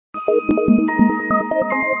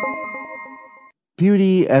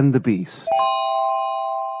Beauty and the Beast.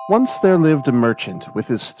 Once there lived a merchant with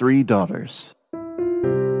his 3 daughters.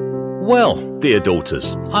 Well, dear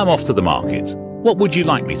daughters, I'm off to the market. What would you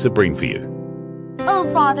like me to bring for you?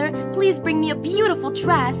 Oh, Father, please bring me a beautiful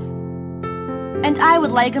dress. And I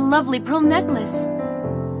would like a lovely pearl necklace.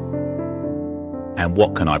 And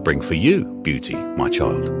what can I bring for you, Beauty, my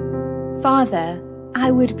child? Father,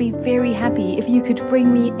 I would be very happy if you could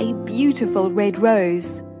bring me a beautiful red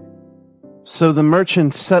rose. So the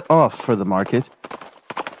merchant set off for the market,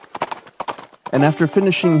 and after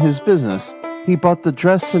finishing his business, he bought the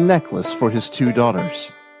dress and necklace for his 2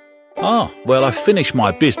 daughters. Ah, well, I've finished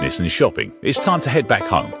my business and shopping. It's time to head back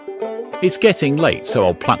home. It's getting late, so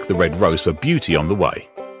I'll pluck the red rose for Beauty on the way.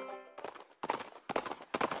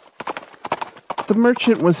 The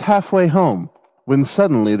merchant was halfway home when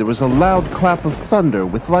suddenly there was a loud clap of thunder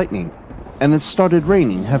with lightning, and it started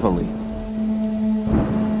raining heavily.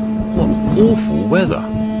 What awful weather.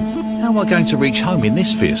 How am I going to reach home in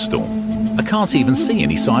this fierce storm? I can't even see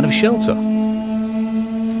any sign of shelter.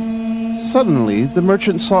 Suddenly, the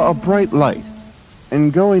merchant saw a bright light,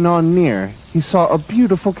 and going on near, he saw a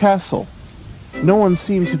beautiful castle. No one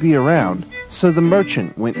seemed to be around, so the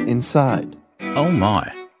merchant went inside. Oh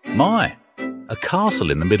my, a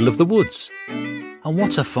castle in the middle of the woods. And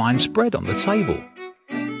what a fine spread on the table.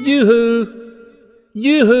 Yoo-hoo!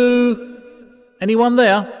 Yoo-hoo! Anyone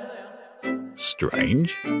there?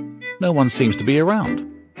 Strange. No one seems to be around.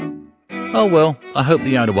 Oh well, I hope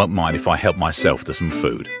the owner won't mind if I help myself to some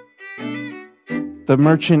food. The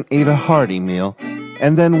merchant ate a hearty meal,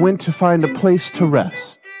 and then went to find a place to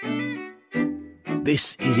rest.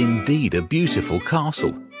 This is indeed a beautiful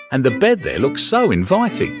castle, and the bed there looks so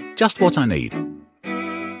inviting. Just what I need.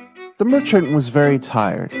 The merchant was very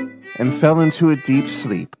tired, and fell into a deep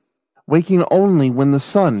sleep, waking only when the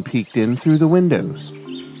sun peeked in through the windows.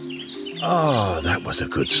 Oh, that was a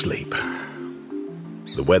good sleep.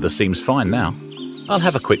 The weather seems fine now. I'll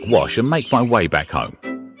have a quick wash and make my way back home.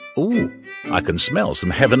 Ooh, I can smell some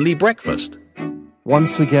heavenly breakfast.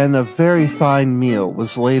 Once again, a very fine meal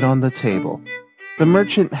was laid on the table. The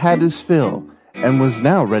merchant had his fill and was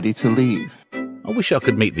now ready to leave. I wish I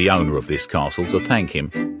could meet the owner of this castle to thank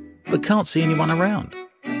him, but can't see anyone around.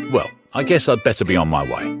 Well, I guess I'd better be on my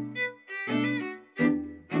way.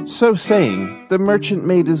 So saying, the merchant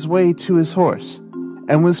made his way to his horse,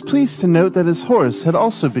 and was pleased to note that his horse had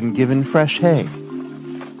also been given fresh hay.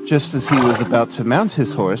 Just as he was about to mount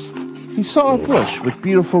his horse, he saw a bush with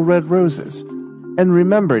beautiful red roses, and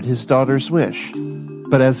remembered his daughter's wish.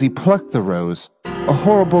 But as he plucked the rose, a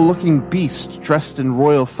horrible-looking beast dressed in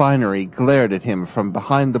royal finery glared at him from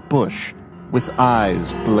behind the bush, with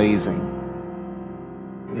eyes blazing.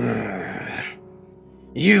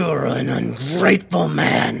 You're an ungrateful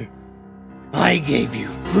man. I gave you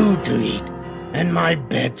food to eat and my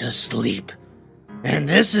bed to sleep. And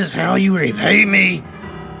this is how you repay me?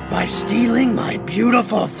 By stealing my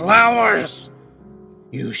beautiful flowers?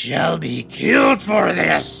 You shall be killed for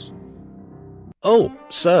this. Oh,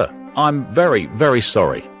 sir, I'm very, very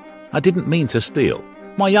sorry. I didn't mean to steal.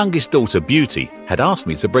 My youngest daughter, Beauty, had asked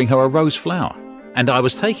me to bring her a rose flower, and I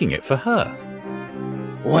was taking it for her.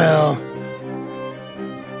 Well,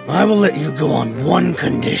 I will let you go on one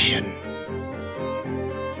condition.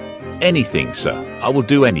 Anything, sir. I will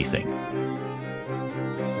do anything.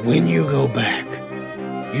 When you go back,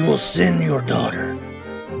 you will send your daughter,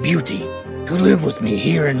 Beauty, to live with me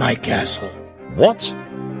here in my castle. What?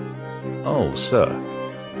 Oh, sir.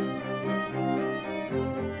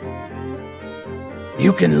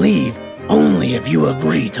 You can leave only if you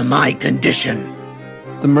agree to my condition.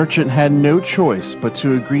 The merchant had no choice but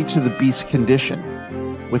to agree to the beast's condition.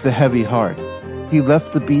 With a heavy heart, he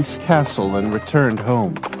left the beast's castle and returned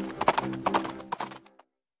home.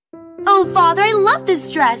 Oh, Father, I love this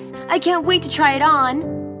dress. I can't wait to try it on.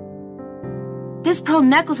 This pearl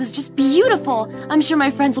necklace is just beautiful. I'm sure my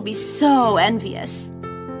friends will be so envious.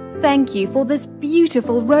 Thank you for this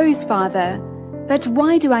beautiful rose, Father. But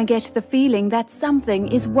why do I get the feeling that something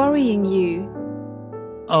is worrying you?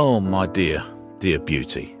 Oh, my dear, dear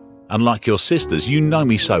Beauty. Unlike your sisters, you know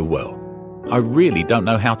me so well. I really don't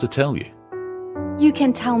know how to tell you. You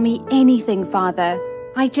can tell me anything, Father.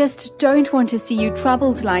 I just don't want to see you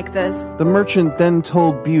troubled like this. The merchant then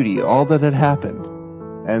told Beauty all that had happened,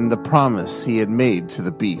 and the promise he had made to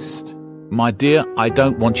the beast. My dear, I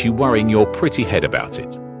don't want you worrying your pretty head about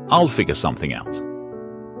it. I'll figure something out.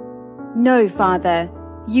 No, Father.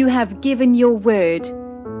 You have given your word.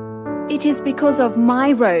 It is because of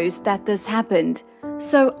my rose that this happened,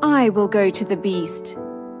 so I will go to the beast.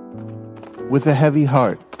 With a heavy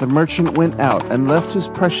heart, the merchant went out and left his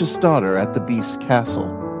precious daughter at the beast's castle.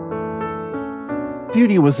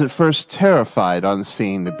 Beauty was at first terrified on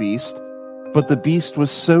seeing the beast, but the beast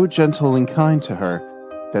was so gentle and kind to her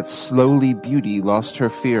that slowly Beauty lost her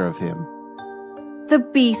fear of him. The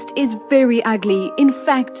beast is very ugly, in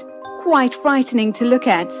fact, quite frightening to look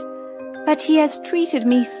at. But he has treated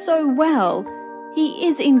me so well. He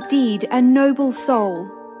is indeed a noble soul.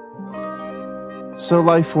 So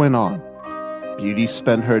life went on. Beauty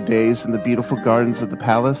spent her days in the beautiful gardens of the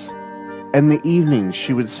palace, and the evenings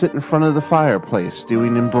she would sit in front of the fireplace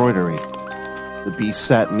doing embroidery. The beast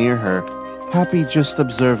sat near her, happy just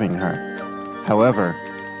observing her. However,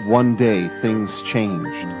 one day things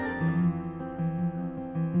changed.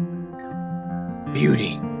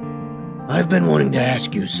 Beauty, I've been wanting to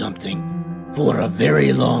ask you something for a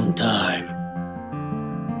very long time.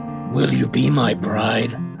 Will you be my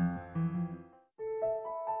bride?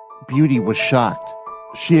 Beauty was shocked.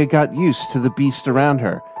 She had got used to the beast around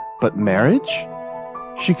her, but marriage?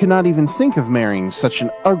 She could not even think of marrying such an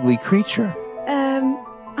ugly creature.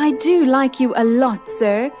 I do like you a lot,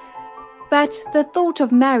 sir, but the thought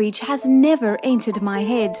of marriage has never entered my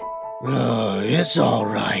head. It's all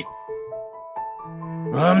right.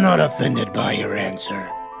 I'm not offended by your answer.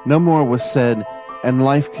 No more was said, and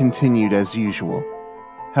life continued as usual.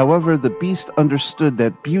 However, the beast understood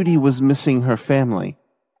that Beauty was missing her family,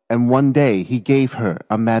 and one day he gave her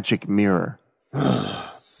a magic mirror.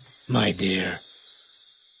 My dear,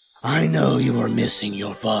 I know you are missing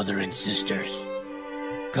your father and sisters.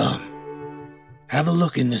 Come, have a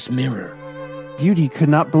look in this mirror. Beauty could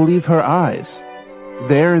not believe her eyes.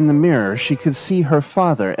 There in the mirror she could see her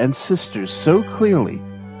father and sisters so clearly,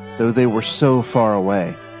 though they were so far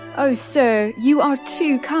away. Oh, sir, you are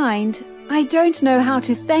too kind. I don't know how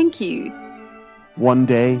to thank you. One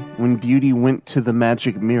day, when Beauty went to the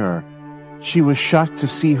magic mirror, she was shocked to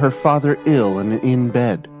see her father ill and in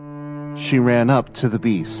bed. She ran up to the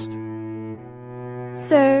beast.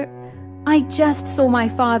 Sir, I just saw my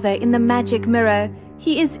father in the magic mirror.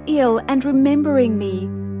 He is ill and remembering me.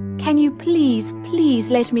 Can you please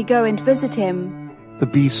let me go and visit him? The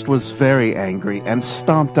beast was very angry and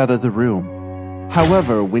stomped out of the room.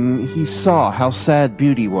 However, when he saw how sad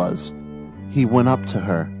Beauty was, he went up to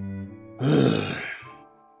her.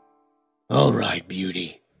 All right,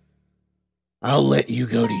 Beauty. I'll let you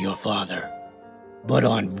go to your father, but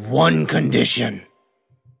on one condition.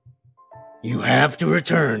 You have to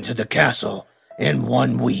return to the castle in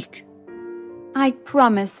 1 week. I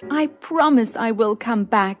promise I will come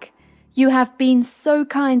back. You have been so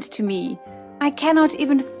kind to me. I cannot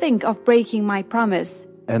even think of breaking my promise.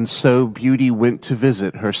 And so Beauty went to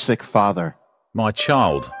visit her sick father. My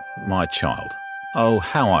child, oh,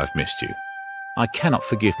 how I've missed you. I cannot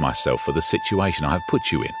forgive myself for the situation I have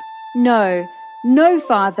put you in. No,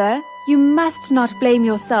 father. You must not blame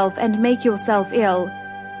yourself and make yourself ill.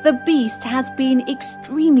 The beast has been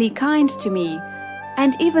extremely kind to me.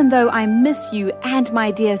 And even though I miss you and my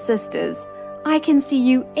dear sisters, I can see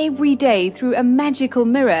you every day through a magical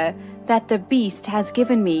mirror that the beast has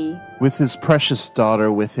given me. With his precious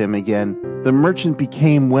daughter with him again, the merchant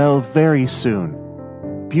became well very soon.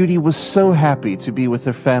 Beauty was so happy to be with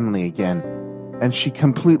her family again, and she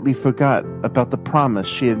completely forgot about the promise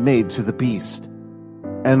she had made to the beast.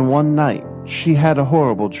 And one night, she had a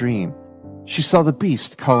horrible dream. She saw the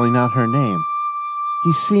beast calling out her name.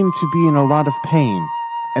 He seemed to be in a lot of pain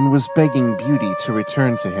and was begging Beauty to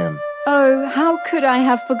return to him. Oh, how could I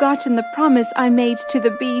have forgotten the promise I made to the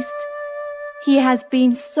beast? He has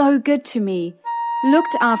been so good to me,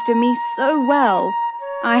 looked after me so well.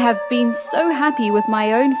 I have been so happy with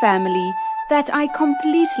my own family that I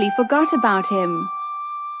completely forgot about him.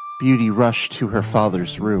 Beauty rushed to her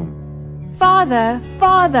father's room. Father!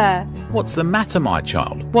 What's the matter, my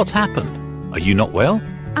child? What's happened? Are you not well?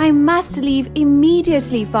 I must leave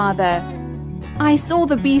immediately, father. I saw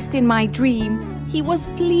the beast in my dream. He was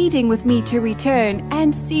pleading with me to return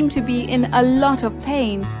and seemed to be in a lot of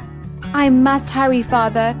pain. I must hurry,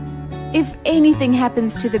 father. If anything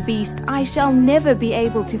happens to the beast, I shall never be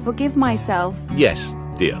able to forgive myself. Yes,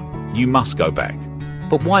 dear, you must go back.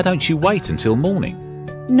 But why don't you wait until morning?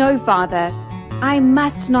 No, father. I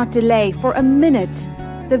must not delay for a minute.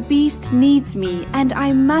 The beast needs me, and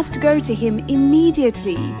I must go to him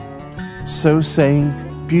immediately. So saying,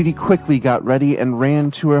 Beauty quickly got ready and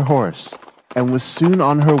ran to her horse, and was soon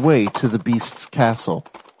on her way to the beast's castle.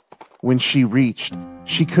 When she reached,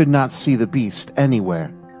 she could not see the beast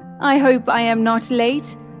anywhere. I hope I am not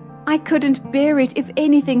late. I couldn't bear it if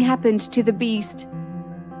anything happened to the beast.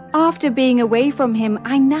 After being away from him,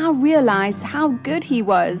 I now realize how good he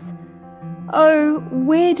was. Oh,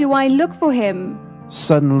 where do I look for him?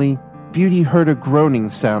 Suddenly, Beauty heard a groaning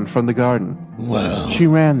sound from the garden. Well, She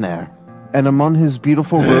ran there, and among his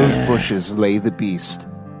beautiful rose bushes lay the beast.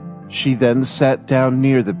 She then sat down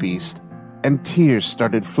near the beast, and tears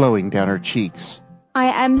started flowing down her cheeks. I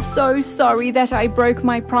am so sorry that I broke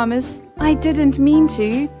my promise. I didn't mean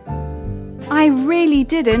to. I really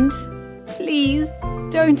didn't. Please,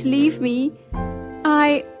 don't leave me.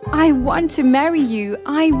 I want to marry you.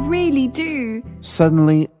 I really do.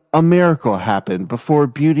 Suddenly, a miracle happened before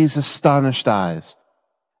Beauty's astonished eyes.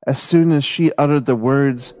 As soon as she uttered the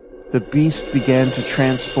words, the beast began to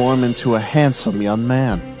transform into a handsome young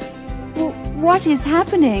man. What is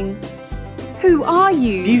happening? Who are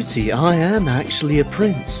you? Beauty, I am actually a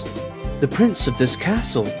prince. The prince of this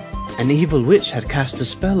castle. An evil witch had cast a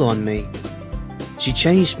spell on me. She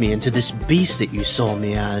changed me into this beast that you saw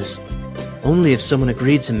me as. Only if someone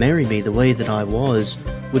agreed to marry me the way that I was,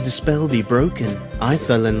 would the spell be broken. I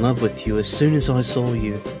fell in love with you as soon as I saw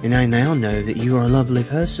you, and I now know that you are a lovely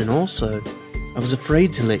person also. I was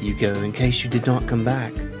afraid to let you go in case you did not come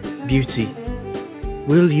back. Beauty,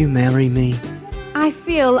 will you marry me? I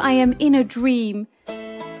feel I am in a dream.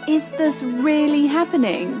 Is this really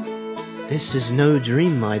happening? This is no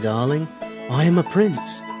dream, my darling. I am a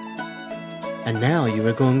prince. And now you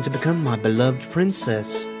are going to become my beloved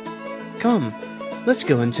princess. Come, let's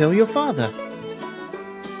go and tell your father.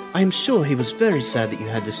 I am sure he was very sad that you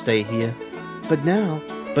had to stay here. But now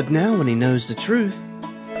when he knows the truth,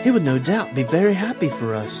 he would no doubt be very happy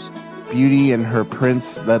for us. Beauty and her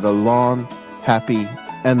prince led a long, happy,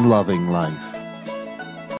 and loving life.